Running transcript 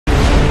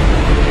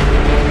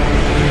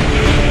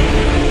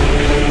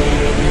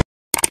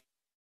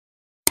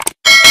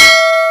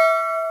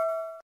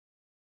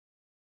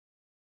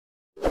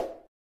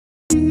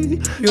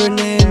Your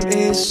name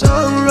is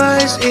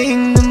sunrise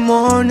in the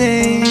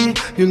morning.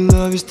 Your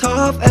love is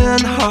tough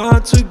and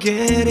hard to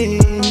get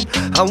in.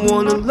 I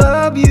wanna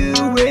love you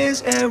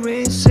with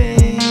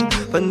everything,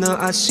 but now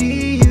I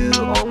see you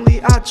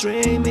only I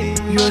dreaming.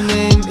 Your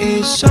name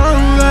is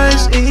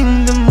sunrise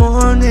in the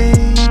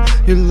morning.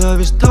 Your love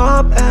is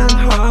tough and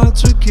hard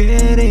to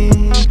get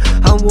in.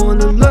 I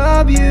wanna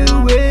love you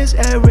with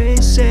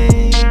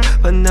everything,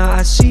 but now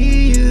I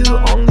see you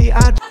only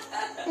I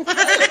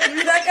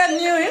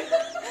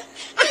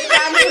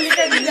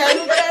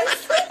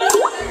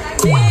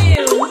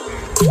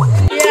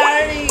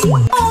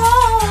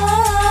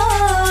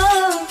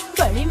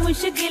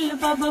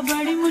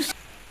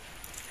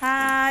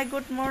Hi,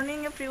 good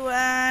morning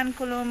everyone.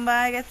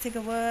 खुलुमबाय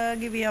गासैखौबो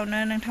गिबियावनो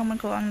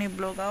नोंथांमोनखौ आंनि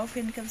ब्लगाव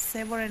fin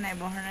खेबसे बरायनाय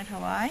बहरनाय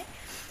थाबाय।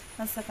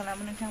 आसा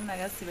खालामो नोंथांमोना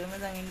गासिबो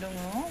मोजाङैनो दङ।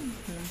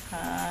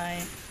 ओमफ्राय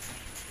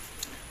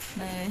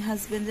नै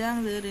हासबेन्डजों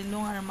आंजों ओरैनो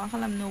दं आरो मा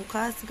खालामनो अखा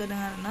हासोगारदों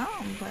आरो ना।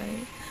 ओमफ्राय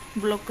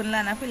ब्लगखौनो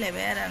लाना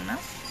फैलायबाय आरो आं ना।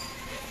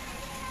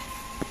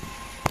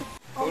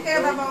 ओके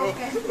बाबा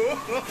ओके।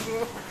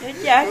 ये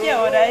क्या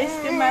हो रहा है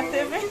इसके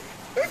माथे में?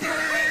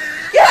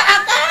 क्या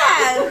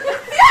आकार?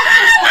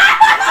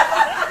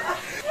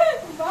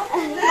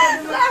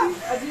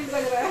 अजीब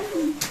लग रहा है।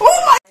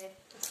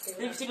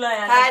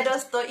 हाय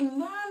दोस्तों,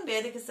 इमान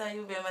बेरी के साथ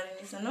यू बेमारी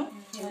नहीं सुनो।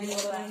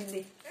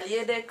 ये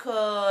देखो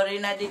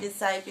रीना दीदी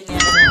साई पीने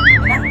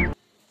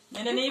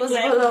मैंने नहीं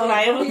बुलाया।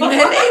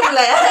 मैंने नहीं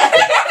बुलाया।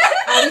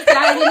 अभी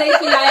चाय भी नहीं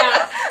पिलाया।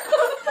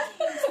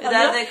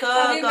 इधर देखो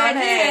कौन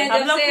है?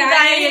 हम लोग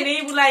बुलाए ये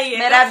नहीं बुलाई है।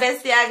 मेरा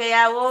बेस्ट आ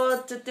गया, वो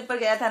छुट्टी पर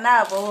गया था ना,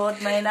 बहुत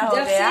महीना हो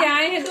गया। जब से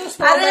आए हैं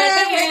दोस्तों, अरे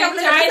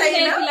चाय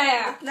नहीं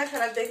पिलाया। इतना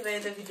खराब देख रहे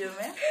थे वीडियो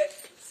में।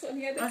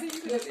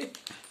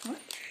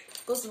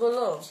 कुछ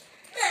बोलो,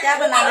 क्या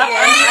बनाओगे?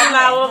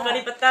 लाओ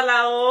करी पत्ता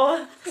लाओ,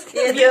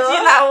 ये मिर्ची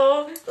लाओ।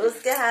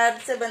 उसके हाथ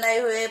से बनाए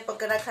हुए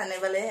पकौड़ा खाने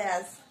वाले हैं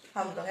आज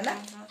हम लोग, है ना?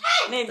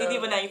 नहीं दीदी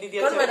बनाएगी। दीदी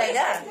कौन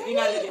बनाएगा?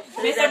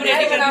 मैं सब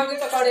रेडी कराऊंगी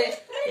पकौड़े।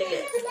 ठीक है,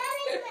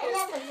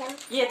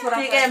 ये थोड़ा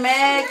ठीक है।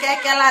 मैं क्या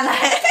क्या लाना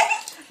है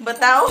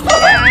बताओ।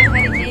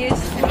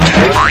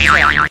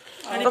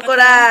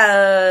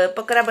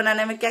 पकौड़ा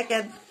बनाने में क्या क्या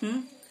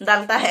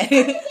डालता है?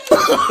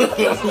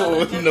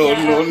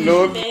 नो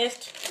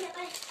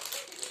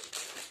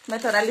मैं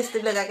थोड़ा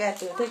लिपस्टिक लगा के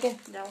आती हूँ, ठीक है?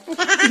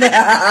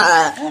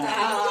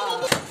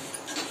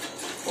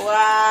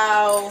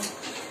 वाओ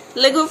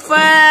लुक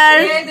ऊपर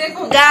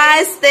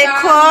गाइस,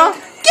 देखो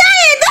क्या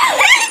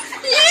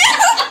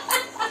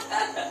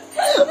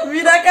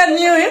वीरा का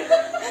न्यू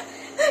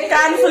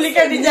कानफुली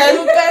का डिजाइन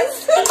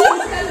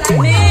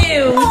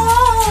न्यू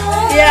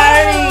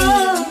इयररिंग।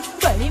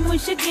 बड़ी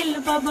मुश्किल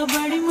बाबा,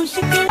 बड़ी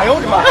मुश्किल।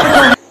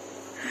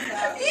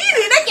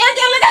 रीना क्या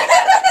क्या लगा?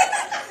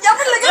 क्या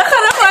पर लगा?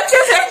 खराब अच्छे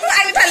से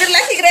आगे थाली ला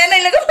ठीक रहा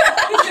नहीं लगा।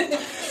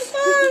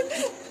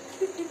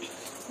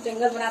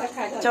 जंगल बना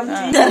रखा है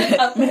चमची।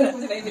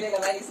 कुछ नहीं मिलेगा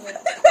भाई इसमें,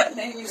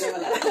 नहीं मिलने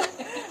वाला।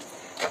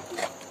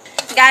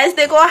 गाइस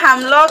देखो हम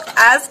लोग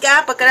आज क्या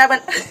पकौड़ा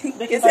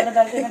बेकिंग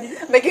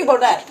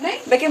पाउडर नहीं,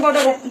 बेकिंग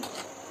पाउडर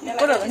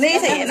नहीं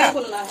सही है ना।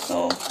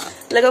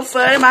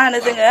 लोगोफोर मा होनो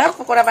जोङो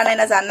पकौड़ा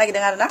बानायना जानो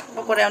नागिरदों आरो ना।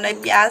 पकौड़ायावनो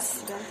पियाज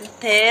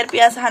धेर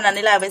पियाज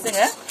हानानै लाबाय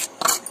जोङो।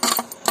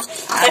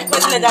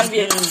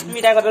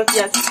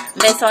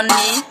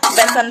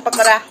 बेसन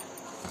पकौड़ा,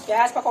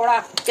 प्याज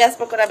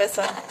पकौड़ा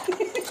बेसन।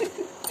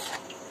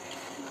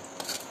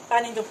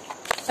 पानी दो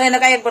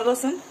का एक बार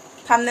सुन,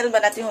 थंबनेल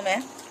बनाती हूँ मैं।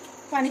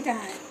 पानी कहाँ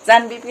है?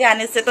 जानवी भी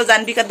आने से तो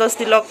जानवी का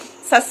दोस्ती लोग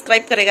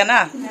सब्सक्राइब करेगा ना,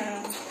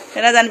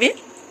 है ना जानवी?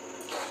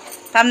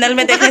 थंबनेल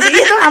में देखने से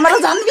ये तो हमारा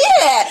जानवी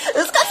है,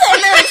 उसका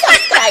चैनल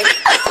सब्सक्राइब।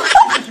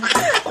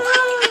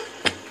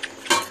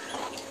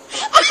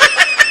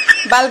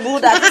 बाल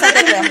बूढ़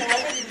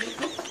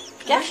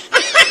क्या?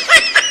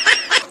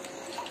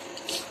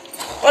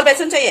 और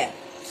बेसन चाहिए?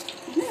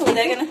 हो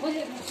जाएगा ना।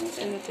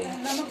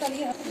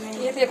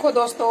 ये देखो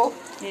दोस्तों,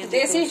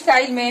 देसी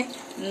स्टाइल में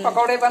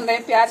पकौड़े बन रहे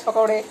हैं, प्याज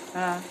पकौड़े।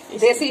 हाँ,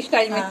 देसी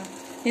स्टाइल में।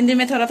 हिंदी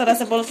में थोड़ा थोड़ा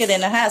सा बोल के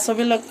देना है,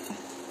 सभी लोग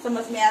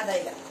समझ में आ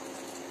जाएगा।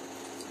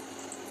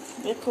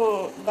 देखो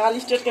बाल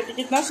स्ट्रेट करके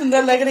कितना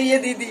सुंदर लग रही है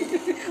दीदी।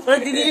 और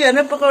दीदी घर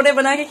में पकौड़े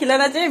बना के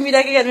खिलाना चाहिए,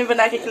 मीरा के घर में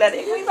बना के खिला रही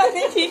है। कोई बात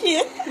नहीं, ठीक ही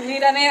है।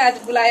 मीरा ने आज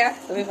बुलाया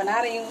तो मैं बना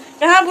रही हूँ।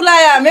 कहाँ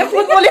बुलाया? मैं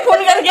खुद बोली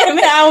फोन करके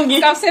मैं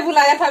आऊंगी। कब से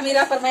बुलाया था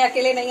मीरा, पर मैं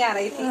अकेले नहीं आ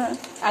रही थी।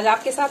 आज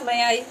आपके साथ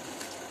मैं आई।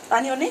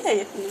 पानी और नहीं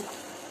चाहिए?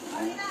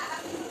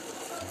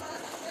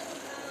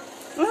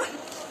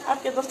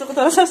 आपके दोस्तों को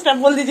थोड़ा सब्सक्राइब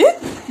बोल दीजिए।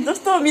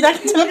 दोस्तों मीरा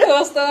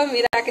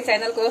के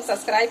चैनल को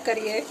सब्सक्राइब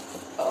करिए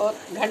और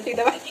घंटी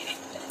दबाइए।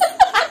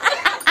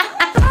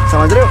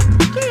 समझ रहे हो?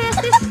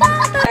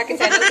 मीरा के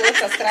चैनल को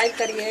सब्सक्राइब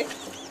करिए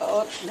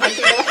और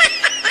घंटी दबाइए।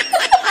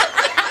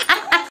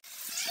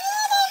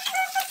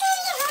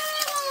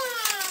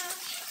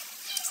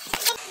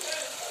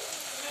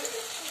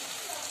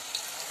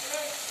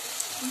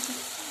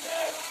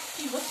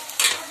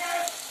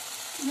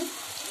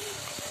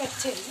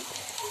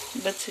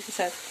 बच्चे के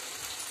साथ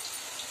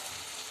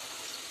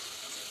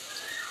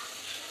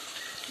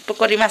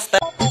पकौड़ी मास्टर।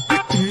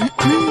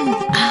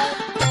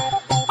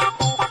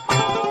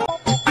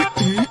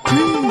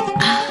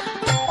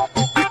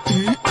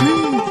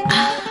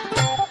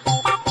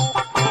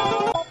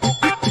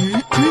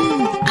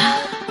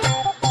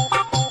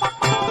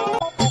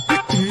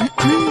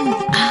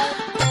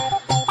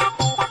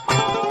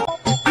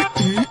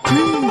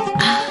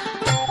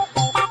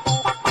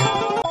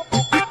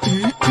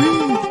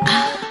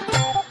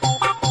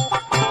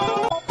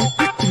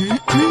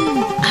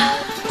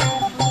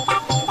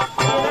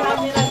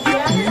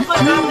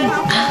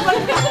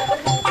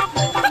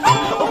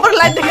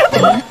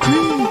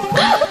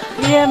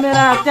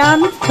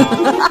 दुकान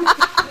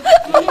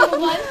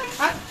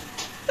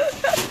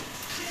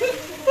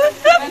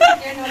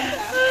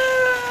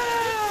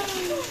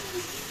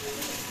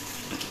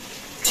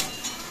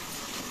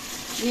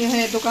ये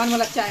है दुकान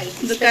वाला चाय,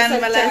 दुकान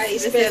वाला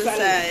स्पेशल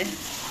चाय।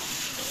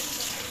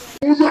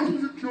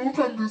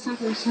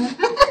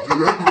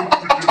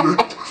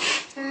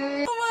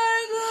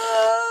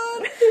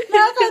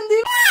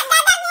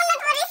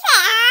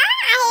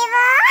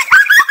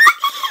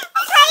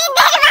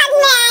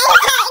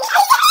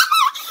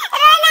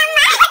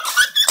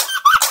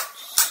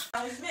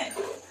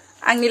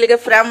 आंनि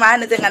लोगोफोरा मा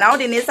होनो जोंहानाव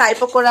दिनै चाय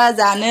पकौड़ा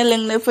जानो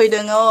लोंनो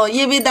फैदों।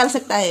 ये भी डाल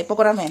सकता है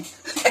पकौड़ा में।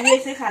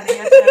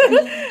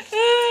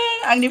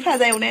 आंनि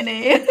भाजा एवनाय नै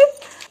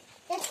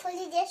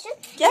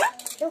क्या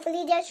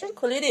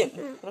खोली दी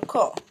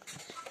रखो।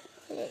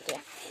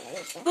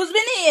 कुछ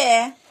भी नहीं है,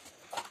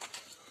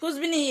 कुछ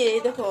भी नहीं है,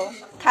 देखो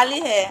खाली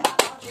है।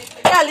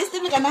 क्या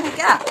लिपस्टिक लगाना है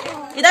क्या?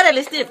 इधर है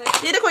लिपस्टिक,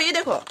 ये देखो ये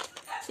देखो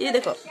ये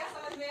देखो।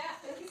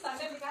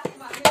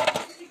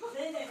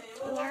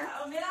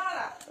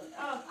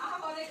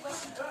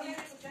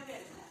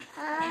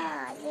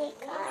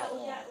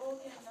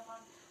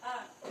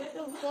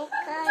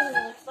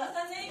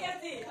 पसंद नहीं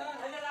करती,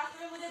 अगर रास्ते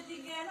में मुझे दिख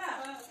गया ना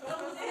तो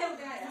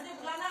मुझे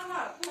बुलाना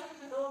मत।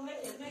 तो मैं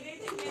खेलने गई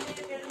थी,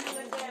 मेरे पेड़ में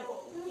लग गया, वो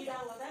कीड़ा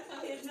होता है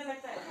खेलने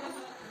लगता है।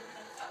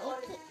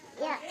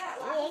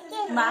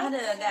 माहर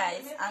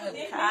guys, आङो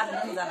खादों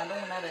लोमजाना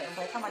दंमोन आरो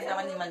ओमफ्राय खामानि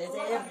दामानि माने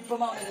जेबो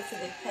मावनो गोसो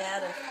गैखाया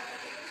आरो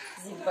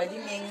जिबायदि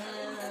मेङो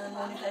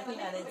न'निफ्राय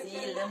फैनानै जि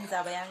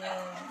लोमजाबाय आङो।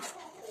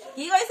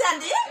 কি কৈছে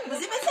আন্টি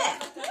বুজি পাইছে?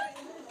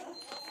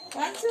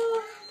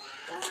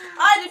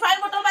 ৰিফাইন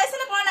বটল পাইছে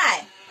নে পোৱা নাই?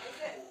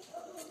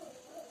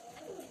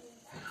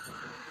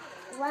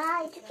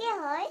 এইটো কি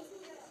হয়?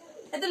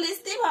 এইটো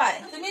লিপষ্টিক হয়,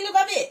 তুমি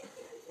লগাবি?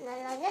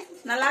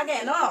 নালাগে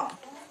ন,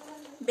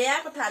 বেয়া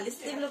কথা।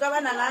 লিপষ্টিক লগাবা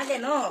নালাগে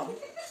ন,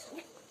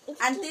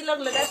 आंटी लोग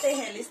लगाते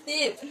हैं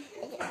लिपस्टिक।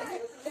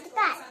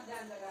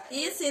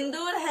 ये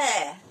सिंदूर है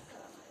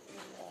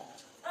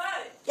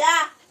क्या?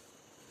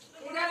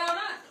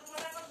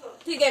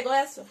 ठीक है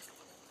गोया सो।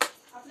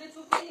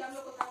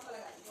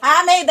 हाँ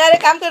मैं इधर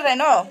काम कर रहे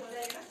नो।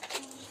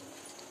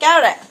 क्या हो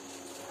रहा है?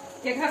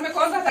 ये घर में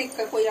कौन रहता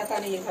है? कोई आता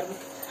नहीं है घर में।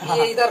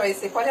 ये इधर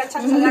ऐसे पहले अच्छा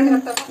सजा के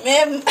रखता था।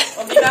 मैं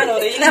बीमार हो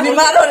रही ना,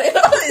 बीमार हो रही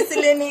हूँ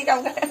इसलिए नहीं काम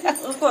कर।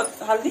 उसको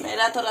हल्दी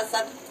मेरा थोड़ा सा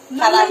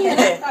खराब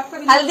है।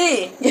 हल्दी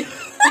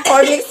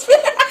हॉर्लिक्स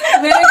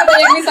मेरे को तो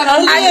एक भी सवाल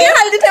नहीं है।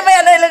 हल्दी थे मैं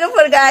आने लगा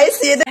पर गाइस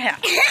ये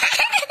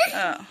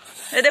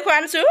देखो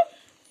अंशु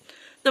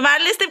तुम्हारे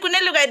लिपस्टिक कोने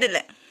लगाई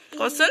दिले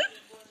कौन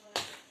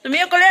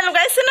तुम्हें कोले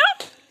लगाई सुनो।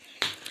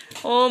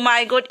 ओ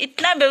माय गॉड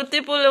इतना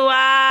ब्यूटीफुल,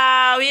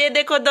 वाव। ये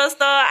देखो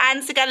दोस्तों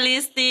आंशी का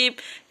लिपस्टिक,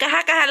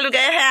 कहाँ कहाँ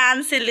लगाए हैं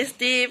आंशी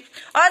लिपस्टिक।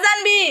 और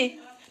जानवी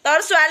तोर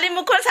ছোৱালী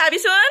मुखर चाबी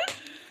सुन।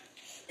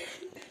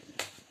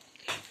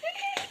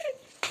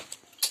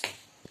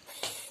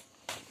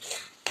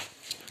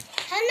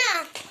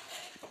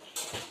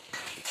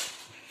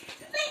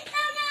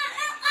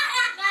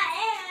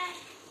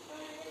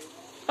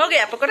 हो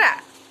गया पकौड़ा?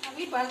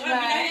 अभी बन रहा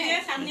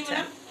है।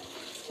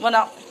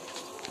 बनाओ।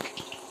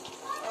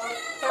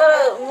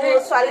 वो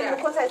ছোৱালী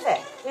मुखर চাইছে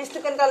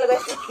লিপষ্টিক কেনেকা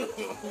লগাইছে।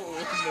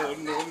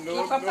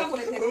 कब तक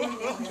बोले थे?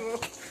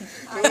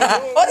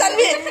 ओ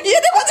जानवी ये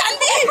देखो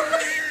जानवी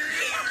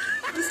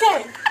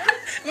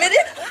मेरी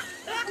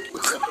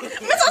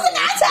मैं सोच रही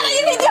कहाँ जा रही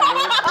है वीडियो।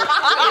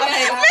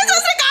 मैं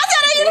सोच रही कहाँ जा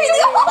रही है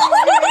वीडियो।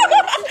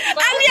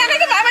 आंटी आने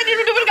के बाद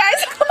यूट्यूबर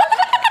गाइस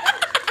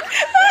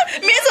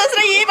मैं सोच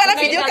रही ये वाला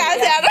वीडियो कहाँ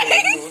से आ रहा है।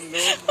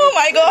 ओह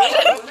माय गॉड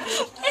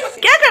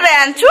क्या कर रहे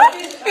हैं अंशु?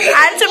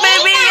 अंशु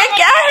बेबी ये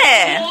क्या है?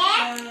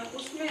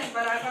 उसमें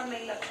बराबर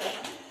नहीं लगता है।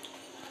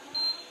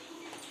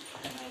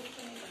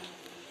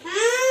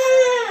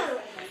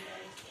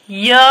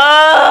 यम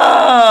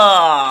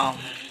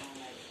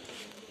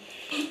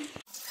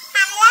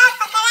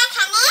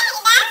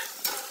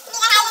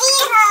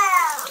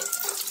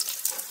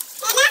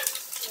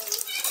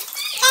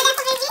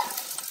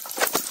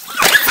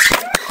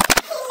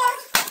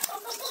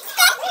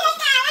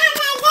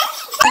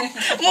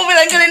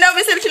mobilan kali na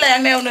besar sila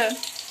yang neon.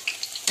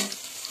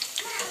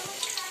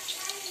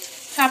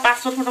 Sa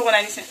password foto ko na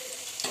ni.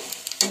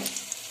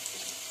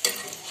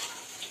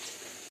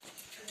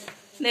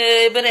 Ne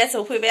beres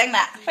so fui bang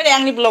na. Fa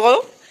yang ni blog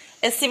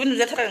S7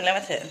 nuja tharang la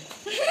mathe.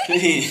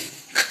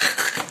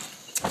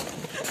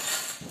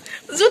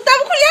 Juta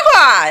bu khulya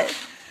khoi.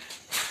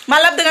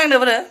 Malap dengan de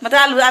bre. Mata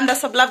alu anda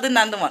sab lap din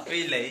nan dum.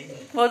 Oi lai.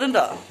 Bodun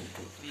do.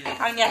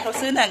 Ang ya ko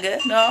sun nang ge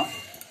no.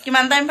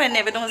 Kiman time fa ne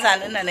be dong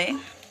jan na ne.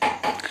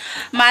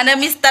 Mana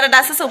Mister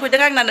Dasa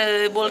sophiदों आंनानो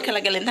बल खेला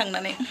गेलेनो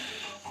थांनानै।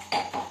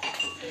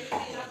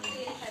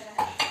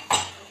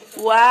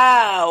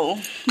 वाव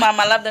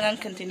मामा लाबदों आं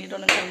खोन्थिनि र'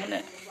 नोंथांमोननो।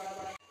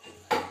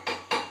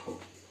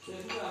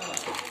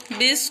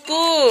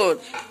 Biscuit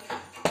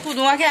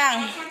फुदुङाखै आं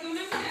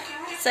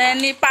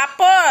सेनि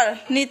पापड़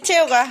नीचे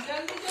होगा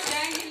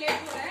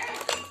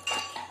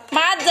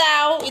मत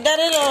जाओ इधर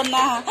ही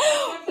रहना।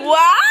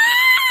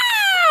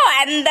 वाव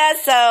अंडा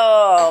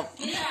सब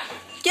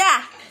क्या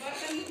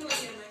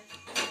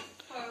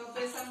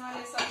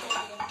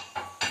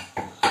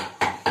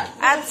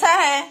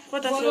है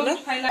पता चला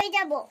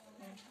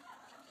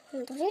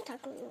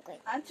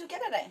आंचू क्या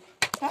कर रहा है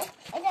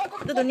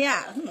तो दुनिया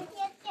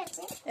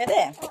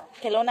अरे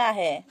खिलौना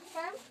है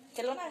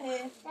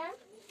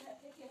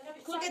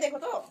खुल के देखो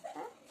तो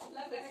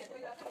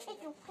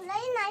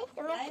नहीं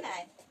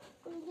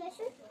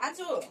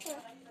आंचू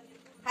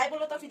हाय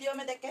बोलो तो वीडियो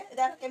में देख के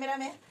इधर कैमरा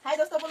में हाय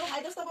दोस्तों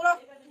बोलो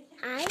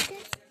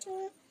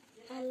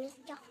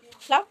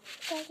लाओ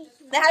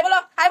दे हाय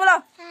बोलो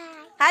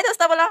हाय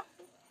दोस्तों बोलो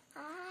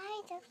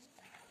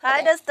हाय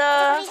दोस्तों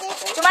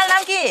तुम्हारा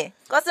नाम की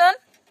कौन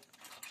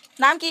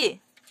नाम की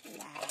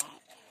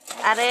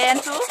अरे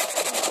अंशु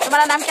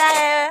तुम्हारा नाम क्या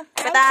है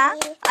बेटा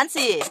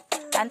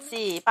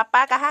अंशी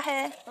पापा कहाँ है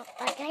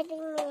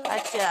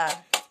अच्छा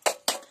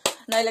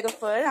नै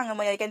लोगोफोर आङो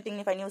मैया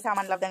कैन्टिंनिफ्राय निउ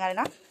सामान लाबोदों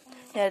आरोना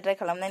हेयार ड्राइ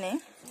खालामनायनि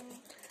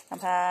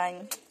ओमफ्राय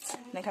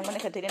नोंथांमोननि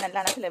खोन्थानानै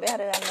लाना फैलायबाय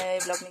आरो आङो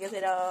ब्लगनि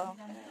गेजेराव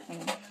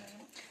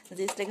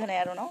जि स्ट्रिक होनाय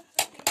आरो न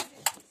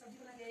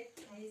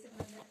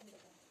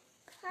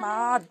मा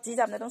जि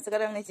जाबनो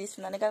दंसोगारो आंनि जि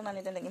सुनानै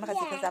गारनानै दोनदों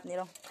माखासेखौ जाबनि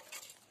र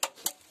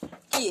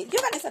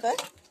क्यों गाने सके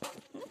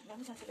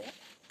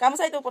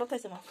गामसा itu porot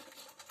semua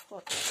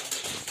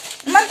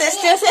man tes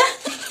ya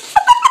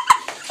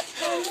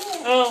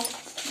oh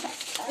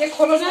ये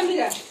खोलो ना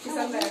मेरा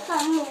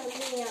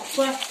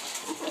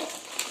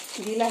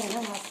गीला है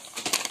ना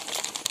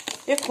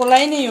ये खोला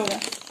ही नहीं होगा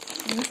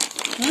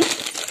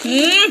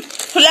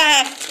खुला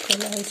है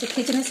इसे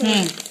खींचने से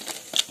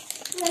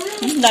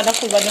दादा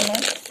खुल बजा ना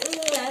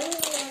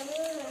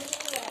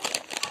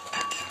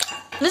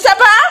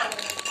Siapa?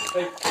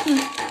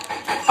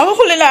 Aku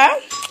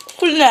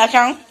kulina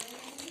Kang.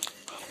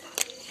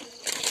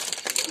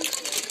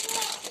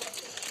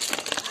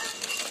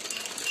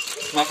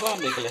 Maaf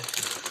ambil kalian.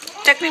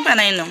 Cak nih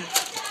panain dong.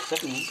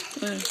 Cak nih.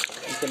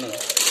 Ikan nih.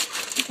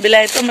 Bila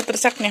itu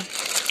metercak nih.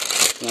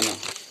 Mana?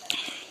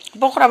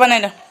 Pokora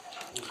banain dong.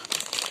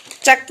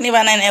 Cak nih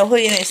banain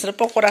ini ser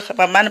pokora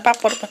mana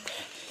papor.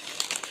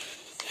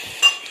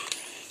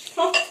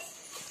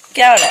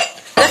 क्या हो रहा है?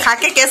 तो खा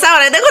के कैसा हो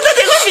रहा है? देखो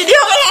वीडियो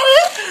में यार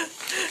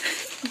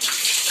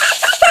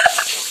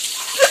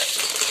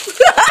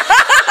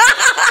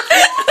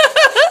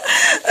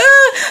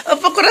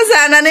पकोड़ा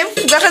जाना नहीं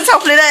bahkan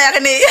chocolate ya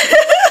kan nih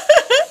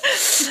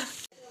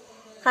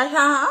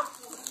खाया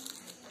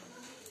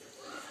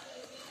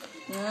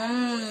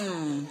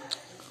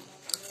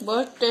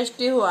बहुत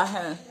टेस्टी हुआ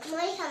है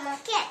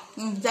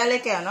जाले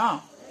क्या ना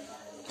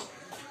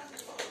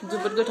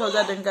जोबोद गोथाव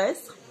जादों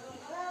गाइस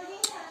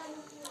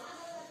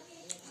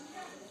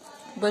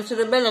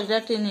बोसोरो बेलेग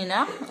जातिनि ना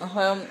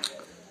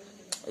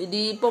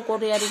इदि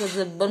पक'रि आरिखौ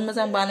जोबोद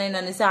मोजां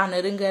बानायनानै जानो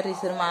रोंगो आरो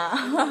इसोर मा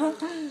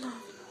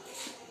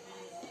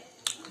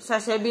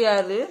सासे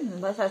बिहारि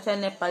ओमफ्राय सासे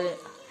नेपालि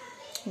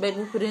बे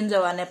गुफुर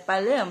हिन्जावा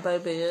नेपालि ओमफ्राय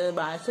बेयो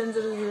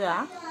सोनजोआ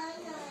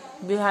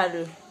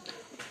बिहारि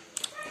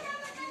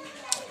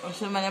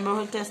इसोर माने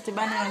बहुत टेस्टी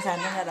बानायना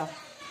जादों आरो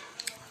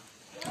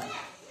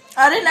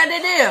अरे ना दे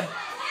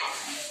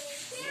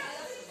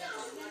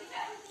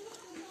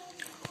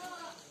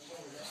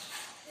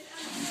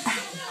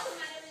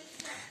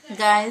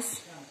guys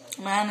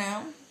mana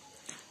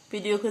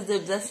भिडियोखौ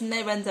जोबजासिम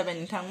नायबानो जाबाय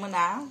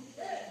नोंथांमोना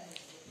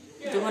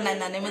भिडियोखौ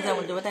नायनानै मोजां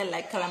मोनदोंबाथाय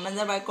लाइक खालामबानो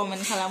जाबाय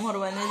कमेन्ट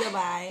खालामहरबानो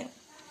जाबाय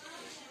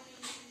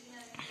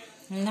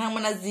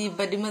नोंथांमोना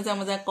जिबायदि मोजां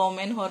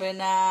कमेन्ट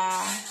हरोना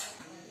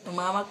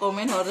मा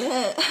कमेन्ट हरो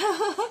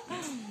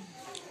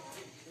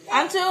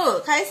आंसु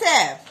खायसे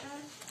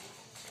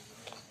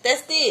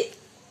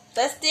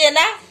टेस्टी है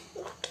ना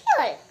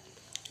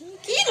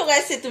কি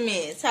লগাইছে তুমি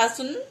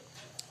চাচোন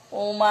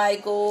Oh my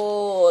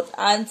god,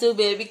 Anju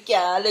baby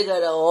क्या लगा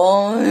रहा हो?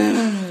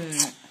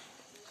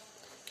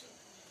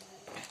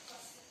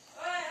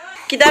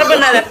 किधर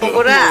बना रहा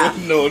पकोड़ा?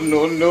 No.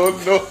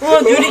 वो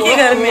जूरी के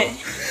घर में।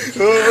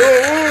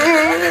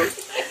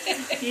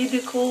 ये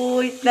देखो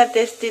इतना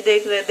टेस्टी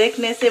देख रहे,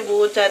 देखने से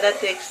बहुत ज़्यादा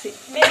टैक्सी।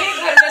 मेरे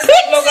घर में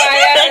सब लोग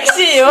आया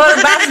टैक्सी और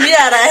बस भी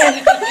आ रहा है।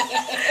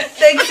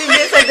 टैक्सी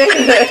जैसा देख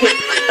रहे,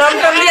 टॉम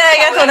भी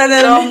आएगा थोड़ा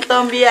देर।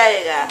 टॉम भी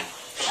आएगा।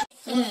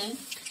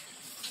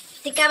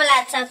 टिक्का वाला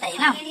अच्छा होता है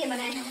ना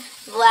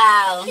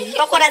वाव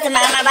पकोड़ा तो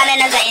मामा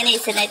बनाना चाहिए नहीं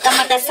इसने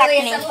टमाटर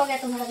चटनी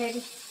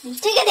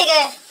ठीक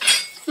है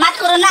मत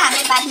करो ना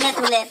हमें बाद में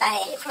धो लेता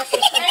है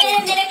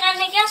मेरे कान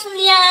में क्या सुन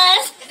लिया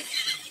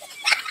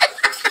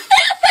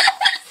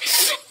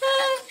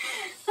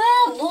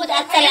बहुत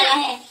अच्छा लगा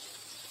है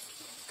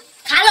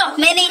खा लो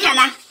मैं नहीं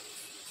खाना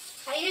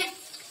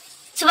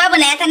सुबह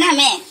बनाया था ना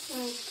हमें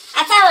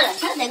अच्छा हो रहा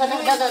देखो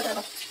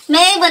दो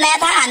मैं ही बनाया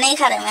था नहीं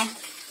खा रहे मैं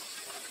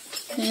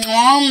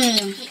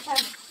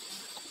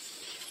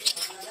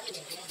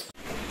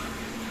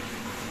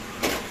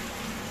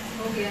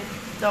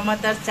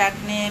टमाटर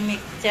चटनी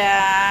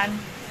मिक्सचर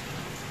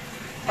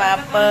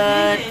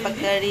पापड़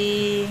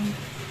पकड़ी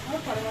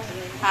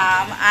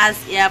हम आज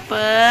यहाँ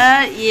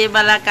पर ये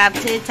वाला कप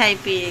से चाय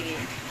पिएंगे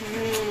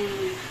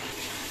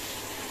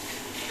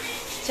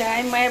चाय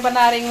मैं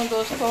बना रही हूँ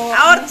दोस्तों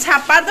और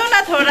छापा दो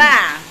ना थोड़ा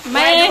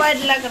मैं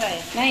वाइट लग रहा है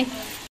नहीं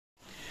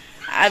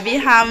अभी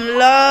हम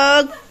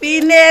लोग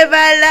पीने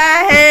वाला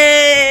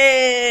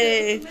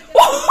है।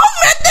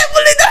 मैं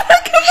बोली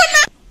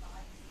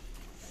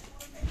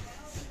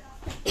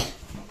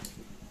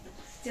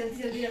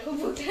जल्दी रखो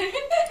भूख है।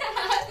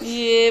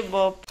 ये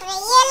बाप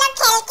ये लोग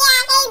खेल के आ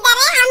गए इधर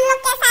है, हम लोग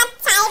के साथ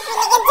चाय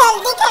पीने के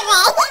जल्दी कर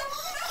रहे हैं।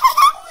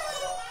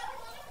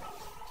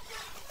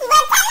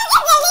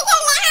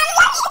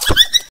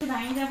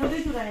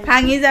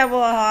 भांगी যাব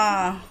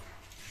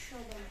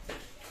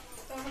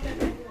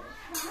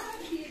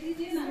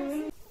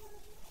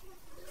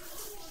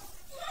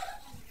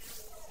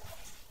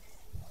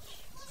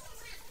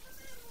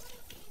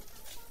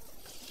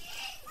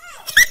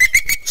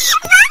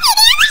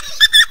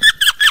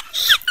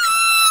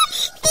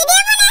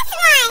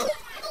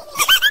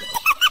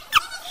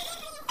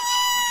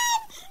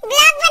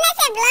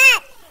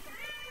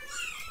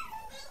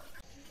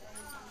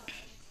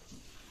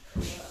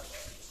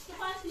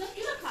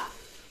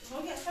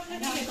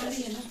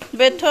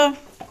बैठो।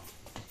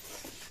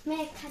 मैं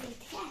खा रही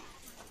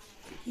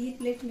थी। एक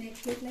प्लेट में एक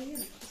प्लेट लाइए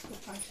ना,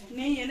 इसको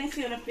नहीं ये नहीं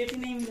प्लेट ही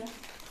नहीं मिला।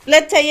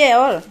 प्लेट चाहिए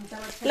और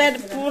प्लेट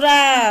पूरा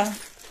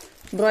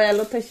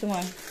ड्रायर था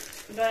इसमें,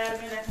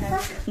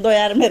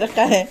 ड्रायर में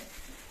रखा है।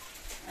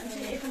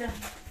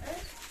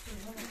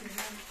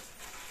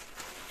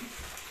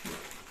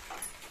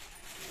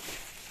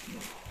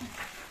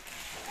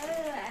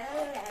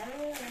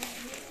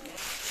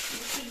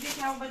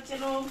 बच्चे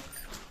लोग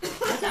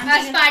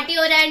आज पार्टी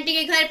हो रहा है आंटी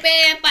के घर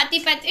पे, पाती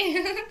पाती।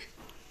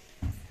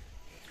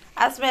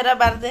 आज मेरा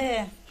बर्थडे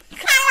है।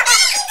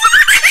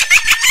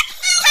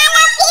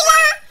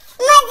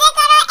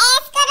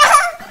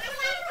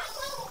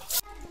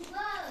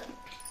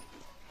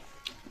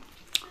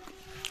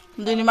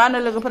 Dini mana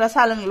lagi pada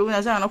saling lu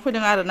nasi anak pun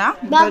dengar na.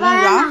 Ini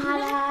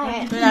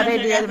ada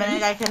dia sebenarnya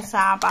kayak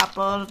kersa,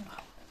 apel,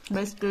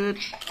 biskuit,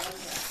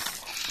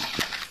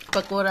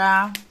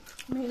 pakora.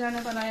 Meera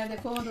ने बनाया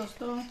देखो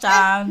दोस्तों।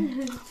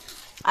 चांद,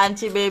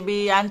 आंची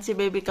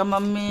बेबी का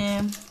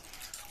मम्मी,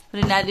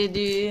 रीना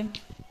दीदी,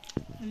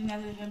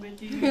 का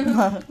बेटी।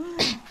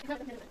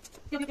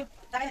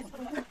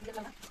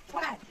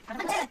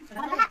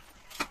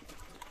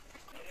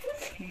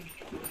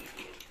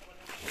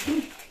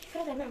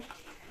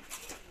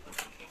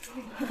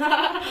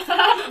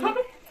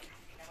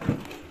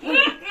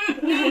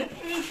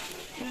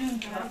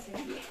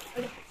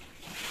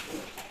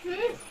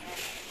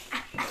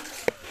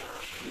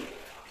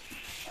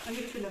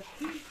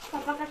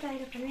 पापा का चाय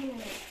रखना है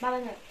बाबा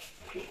ने।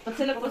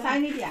 बच्चे लोग को चाय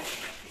नहीं दिया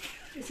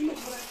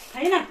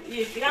है ना?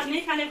 ये आप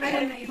नहीं खाने का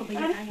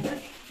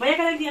भैया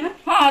का रख दिया ना?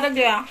 हाँ रख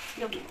दिया।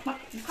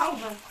 खाओ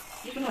बस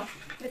ये लो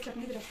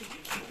चटनी भी रख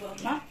दो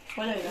ना,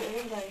 हो जाएगा।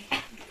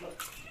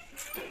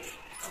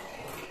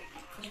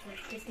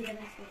 किसने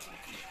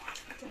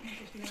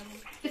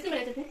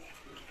बनाया थे?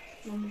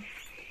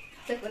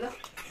 चल बोलो।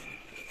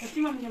 अच्छी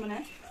मम्मी ने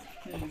बनाया।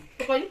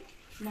 तो कोई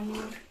मम्मी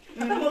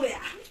खत्म हो गया।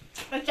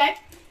 चाय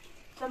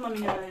सब मम्मी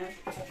ने बनाया।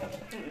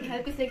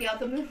 घर किसने किया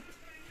तुमने?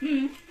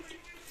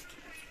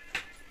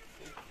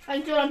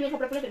 अंशु और आंटी का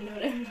कपड़ा पहले करने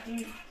वाले।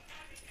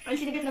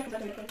 अंशु ने कितना कपड़ा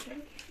पहले करना?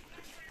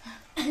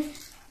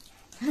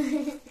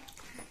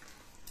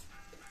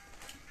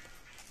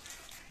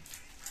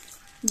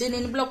 Din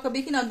ini vlog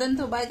kebikin nonton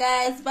tuh, bye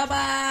guys, bye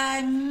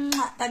bye,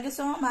 thank you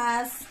so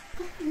much.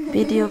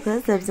 Video को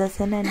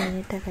सबसे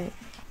नहीं था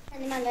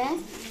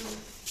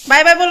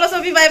Bye bye बोलो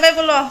सभी, bye bye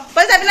बोलो।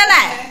 कोई जाबी ना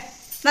नाय?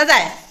 ना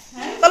जाए?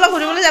 तो लोग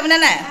घुरी बोले जाबी ना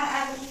नाय?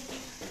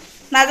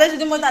 ना जाए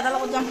जुदी मैं दादा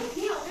लोग जाम।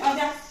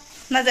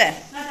 ना जाए?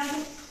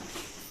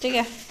 ठीक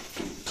है।